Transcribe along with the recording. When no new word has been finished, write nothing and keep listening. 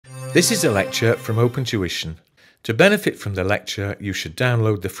This is a lecture from Open Tuition. To benefit from the lecture, you should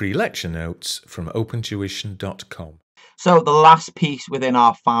download the free lecture notes from opentuition.com. So the last piece within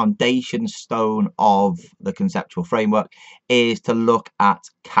our foundation stone of the conceptual framework is to look at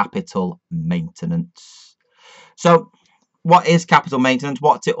capital maintenance. So what is capital maintenance?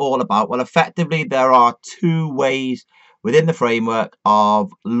 What's it all about? Well, effectively, there are two ways within the framework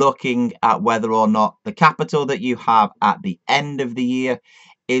of looking at whether or not the capital that you have at the end of the year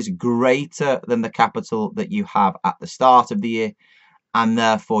is greater than the capital that you have at the start of the year, and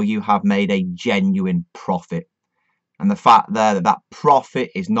therefore you have made a genuine profit. And the fact there that profit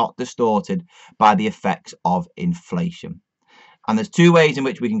is not distorted by the effects of inflation. And there's two ways in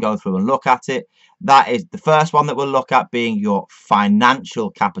which we can go through and look at it. That is the first one that we'll look at being your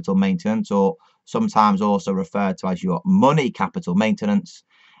financial capital maintenance, or sometimes also referred to as your money capital maintenance.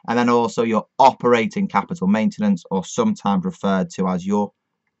 And then also your operating capital maintenance, or sometimes referred to as your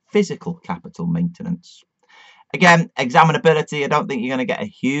physical capital maintenance. Again, examinability, I don't think you're going to get a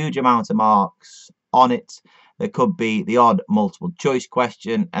huge amount of marks on it. There could be the odd multiple choice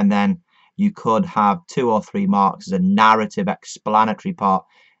question, and then you could have 2 or 3 marks as a narrative explanatory part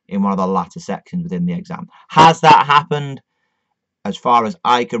in one of the latter sections within the exam. Has that happened? As far as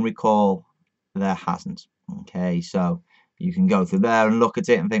I can recall, there hasn't. Okay, so you can go through there and look at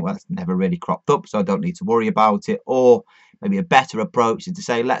it and think, well, it's never really cropped up, so I don't need to worry about it. Or maybe a better approach is to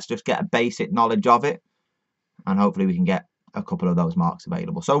say, let's just get a basic knowledge of it, and hopefully we can get a couple of those marks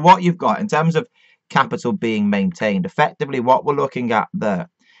available. So what you've got in terms of capital being maintained, effectively what we're looking at there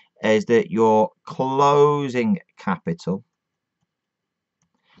is that your closing capital,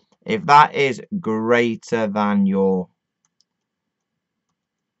 if that is greater than your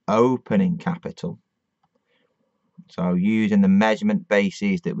opening capital, so using the measurement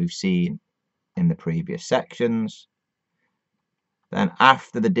bases that we've seen in the previous sections, then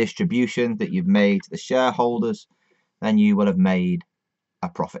after the distribution that you've made to the shareholders, then you will have made a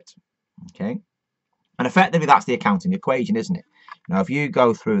profit. Okay, and effectively that's the accounting equation, isn't it? Now if you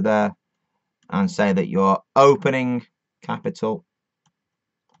go through there and say that your opening capital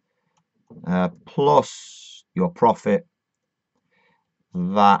plus your profit,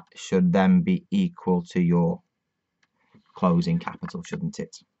 that should then be equal to your closing capital, shouldn't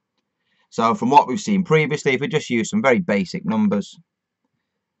it? So from what we've seen previously, if we just use some very basic numbers,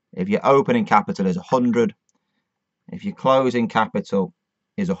 if your opening capital is 100, if your closing capital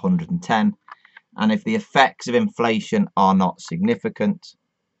is 110, and if the effects of inflation are not significant,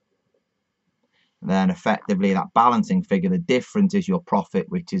 then effectively that balancing figure, the difference is your profit,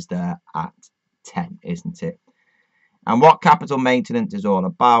 which is there at 10, isn't it? And what capital maintenance is all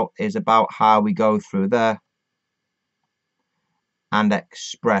about is about how we go through there and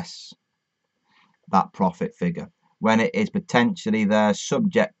express that profit figure when it is potentially there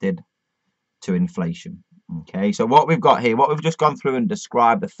subjected to inflation. Okay, so what we've got here, what we've just gone through and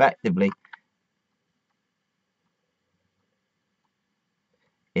described effectively,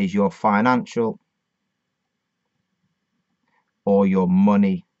 is your financial or your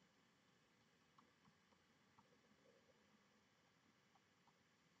money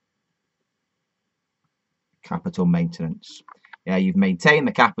capital maintenance. Yeah, you've maintained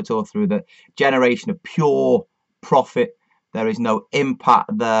the capital through the generation of pure profit. There is no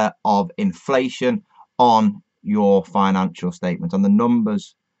impact there of inflation on your financial statement, on the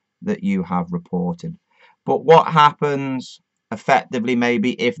numbers that you have reported. But what happens effectively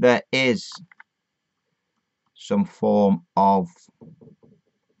maybe if there is some form of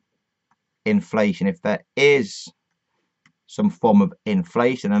inflation, if there is some form of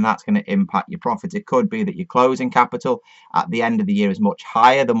inflation, and that's going to impact your profits. It could be that your closing capital at the end of the year is much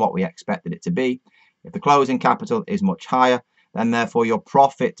higher than what we expected it to be. If the closing capital is much higher, then therefore your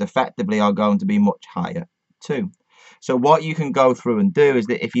profits effectively are going to be much higher too. So what you can go through and do is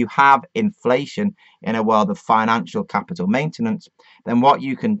that if you have inflation in a world of financial capital maintenance, then what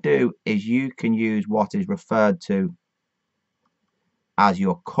you can do is you can use what is referred to as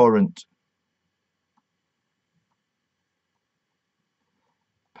your current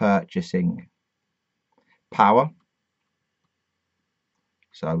purchasing power,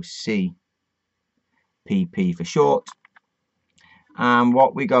 so CPP for short. And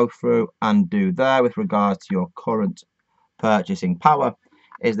what we go through and do there with regards to your current purchasing power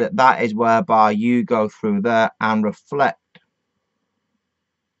is that that is whereby you go through there and reflect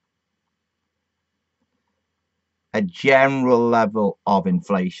a general level of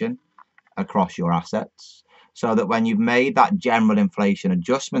inflation across your assets, so that when you've made that general inflation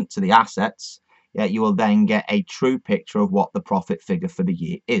adjustment to the assets, you will then get a true picture of what the profit figure for the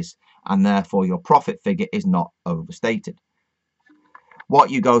year is, and therefore your profit figure is not overstated. what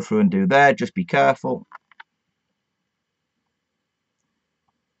you go through and do there, just be careful.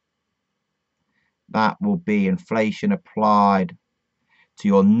 That will be inflation applied to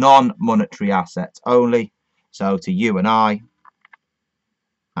your non-monetary assets only. So to you and I,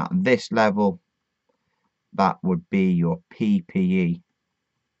 at this level, that would be your PPE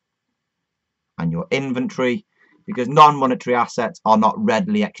and your inventory, because non-monetary assets are not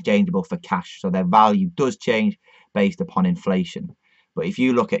readily exchangeable for cash, so their value does change based upon inflation. But if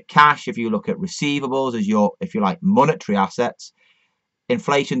you look at cash, if you look at receivables as your, if you like, monetary assets,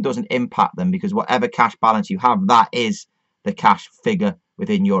 inflation doesn't impact them, because whatever cash balance you have, that is the cash figure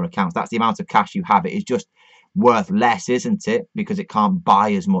within your accounts. That's the amount of cash you have. It is just worth less, isn't it? Because it can't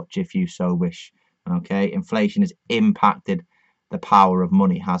buy as much if you so wish. Okay, inflation has impacted the power of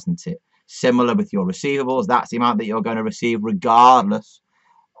money, hasn't it? Similar with your receivables, that's the amount that you're going to receive regardless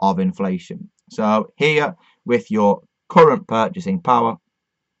of inflation. So here with your current purchasing power,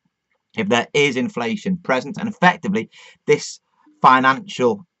 if there is inflation present, and effectively this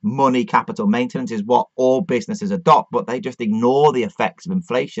financial money capital maintenance is what all businesses adopt, but they just ignore the effects of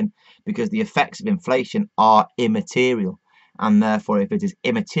inflation because the effects of inflation are immaterial. And therefore, if it is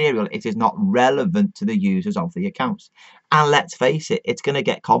immaterial, it is not relevant to the users of the accounts. And let's face it, it's going to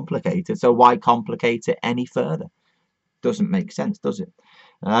get complicated. So why complicate it any further? Doesn't make sense, does it?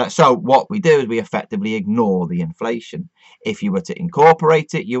 So what we do is we effectively ignore the inflation. If you were to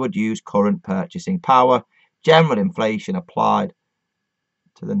incorporate it, you would use current purchasing power, general inflation applied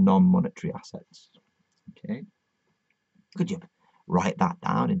to the non-monetary assets. Okay. Could you write that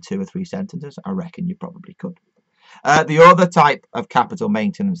down in 2 or 3 sentences? I reckon you probably could. The other type of capital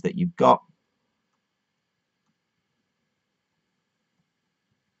maintenance that you've got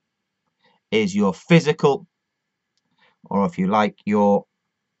is your physical, or if you like, your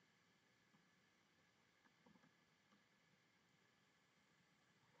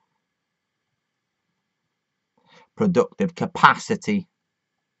productive capacity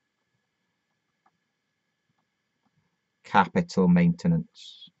capital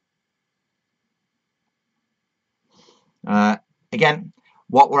maintenance. Again,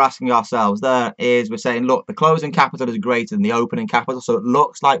 what we're asking ourselves there is we're saying, look, the closing capital is greater than the opening capital, so it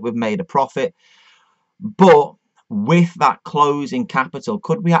looks like we've made a profit. But with that closing capital,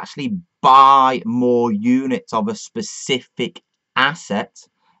 could we actually buy more units of a specific asset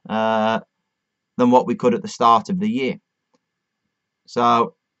than what we could at the start of the year?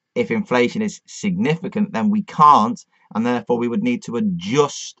 So if inflation is significant, then we can't, and therefore we would need to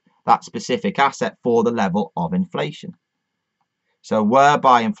adjust that specific asset for the level of inflation. So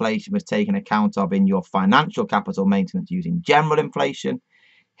whereby inflation was taken account of in your financial capital maintenance using general inflation,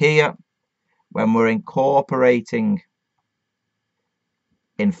 here, when we're incorporating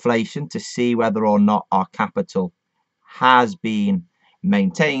inflation to see whether or not our capital has been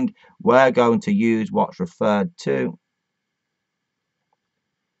maintained, we're going to use what's referred to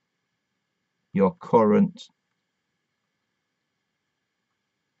your current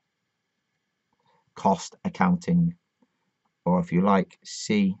cost accounting, or if you like,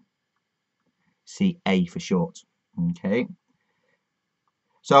 CA for short. Okay.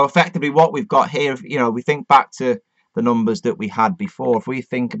 So effectively what we've got here, you know, we think back to the numbers that we had before. If we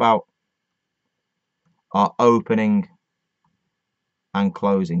think about our opening and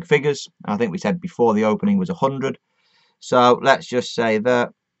closing figures, I think we said before the opening was 100. So let's just say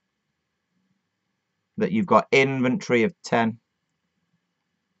that you've got inventory of 10.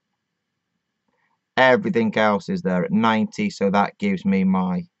 Everything else is there at 90, so that gives me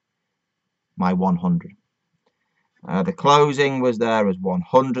my 100. The closing was there as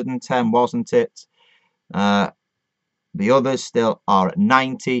 110, wasn't it? The others still are at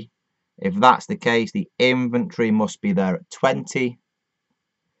 90. If that's the case, the inventory must be there at 20.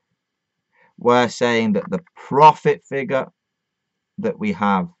 We're saying that the profit figure that we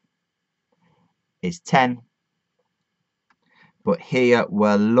have is 10. But here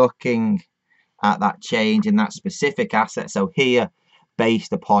we're looking at that change in that specific asset. So here,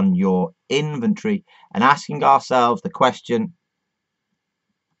 based upon your inventory, and asking ourselves the question,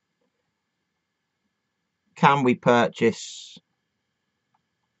 can we purchase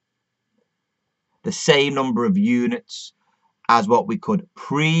the same number of units as what we could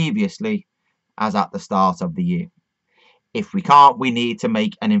previously as at the start of the year? If we can't, we need to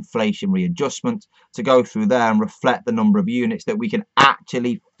make an inflationary adjustment to go through there and reflect the number of units that we can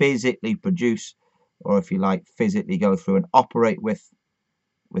actually physically produce, or if you like, physically go through and operate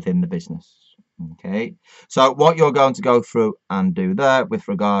within the business. Okay, so what you're going to go through and do there with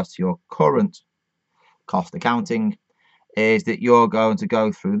regards to your current cost accounting is that you're going to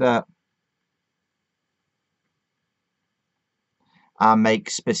go through there and make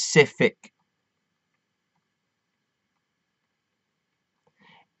specific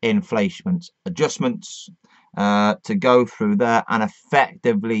inflation adjustments to go through there and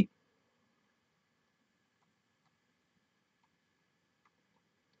effectively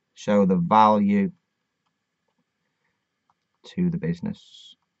show the value to the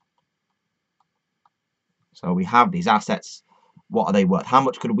business. So we have these assets. What are they worth? How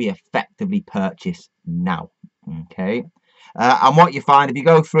much could we effectively purchase now? Okay. And what you find if you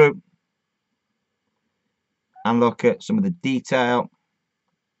go through and look at some of the detail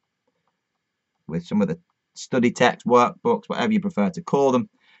with some of the study text, workbooks, whatever you prefer to call them,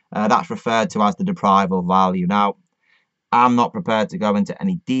 that's referred to as the deprival value. Now, I'm not prepared to go into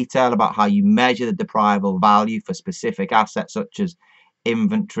any detail about how you measure the deprival value for specific assets such as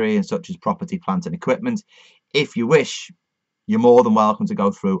inventory and such as property, plant and equipment. If you wish, you're more than welcome to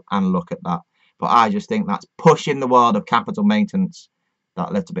go through and look at that. But I just think that's pushing the world of capital maintenance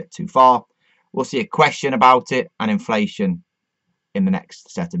that little bit too far. We'll see a question about it and inflation in the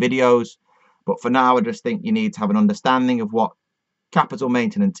next set of videos. But for now, I just think you need to have an understanding of what capital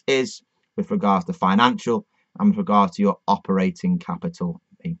maintenance is with regards to financial and with regards to your operating capital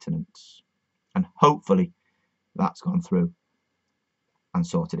maintenance. And hopefully that's gone through and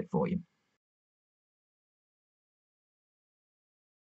sorted it for you.